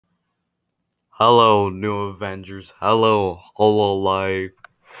Hello, new Avengers. Hello, Hololive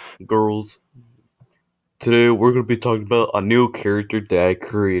girls. Today we're going to be talking about a new character that I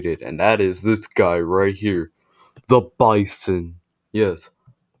created, and that is this guy right here, the Bison. Yes,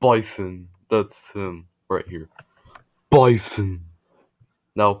 Bison. That's him right here. Bison.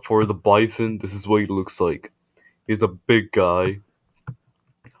 Now, for the Bison, this is what he looks like. He's a big guy,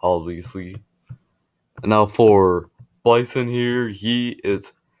 obviously. Now, for Bison here, he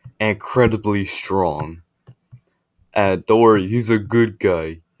is incredibly strong. And don't worry, he's a good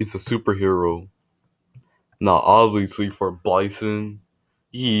guy. He's a superhero. Now, obviously, for Bison,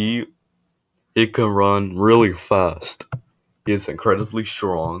 he he can run really fast. He is incredibly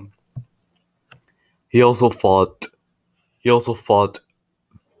strong. He also fought. He also fought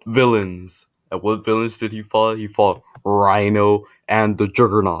villains. And what villains did he fight? He fought Rhino and the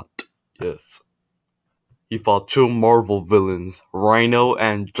Juggernaut. Yes, he fought two Marvel villains, Rhino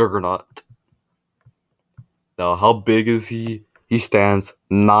and Juggernaut. Now, how big is he? He stands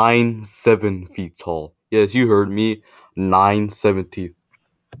 9'7" feet tall. Yes, you heard me. 9'7"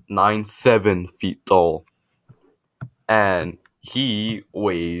 feet tall. And he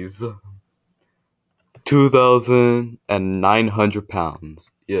weighs 2,900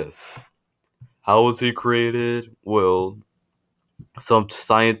 pounds. Yes. How was he created? Well, some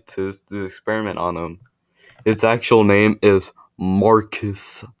scientists did an experiment on him. His actual name is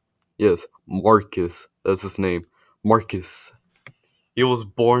Marcus. Yes, Marcus. That's his name. Marcus. He was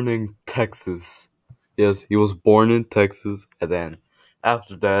born in Texas. Yes, he was born in Texas, and then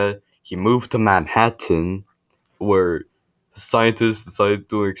after that, he moved to Manhattan, where scientists decided to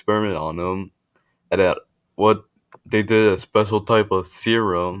do an experiment on him, and that what they did a special type of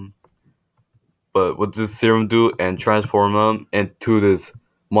serum. But what did this serum do? And transform him into this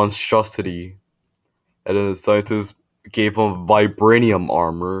monstrosity. And then the scientists gave him vibranium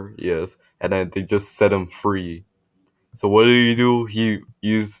armor, yes, and then they just set him free. So what did he do? He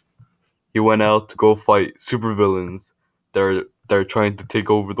went out to go fight supervillains that are trying to take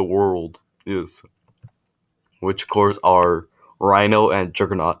over the world. Yes, which of course are Rhino and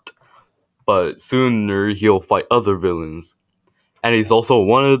Juggernaut. But sooner he'll fight other villains, and he's also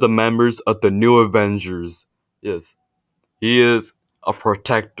one of the members of the New Avengers. Yes, he is a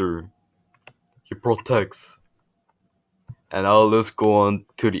protector. He protects. And now let's go on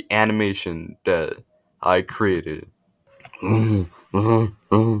to the animation that I created. Well,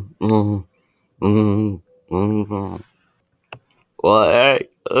 hey,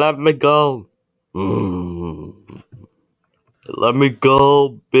 let me go. Let me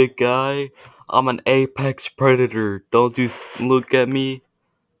go, big guy. I'm an apex predator. Don't you look at me?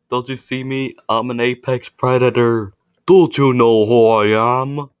 Don't you see me? I'm an apex predator. Don't you know who I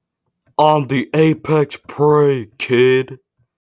am? I'm the apex prey, kid.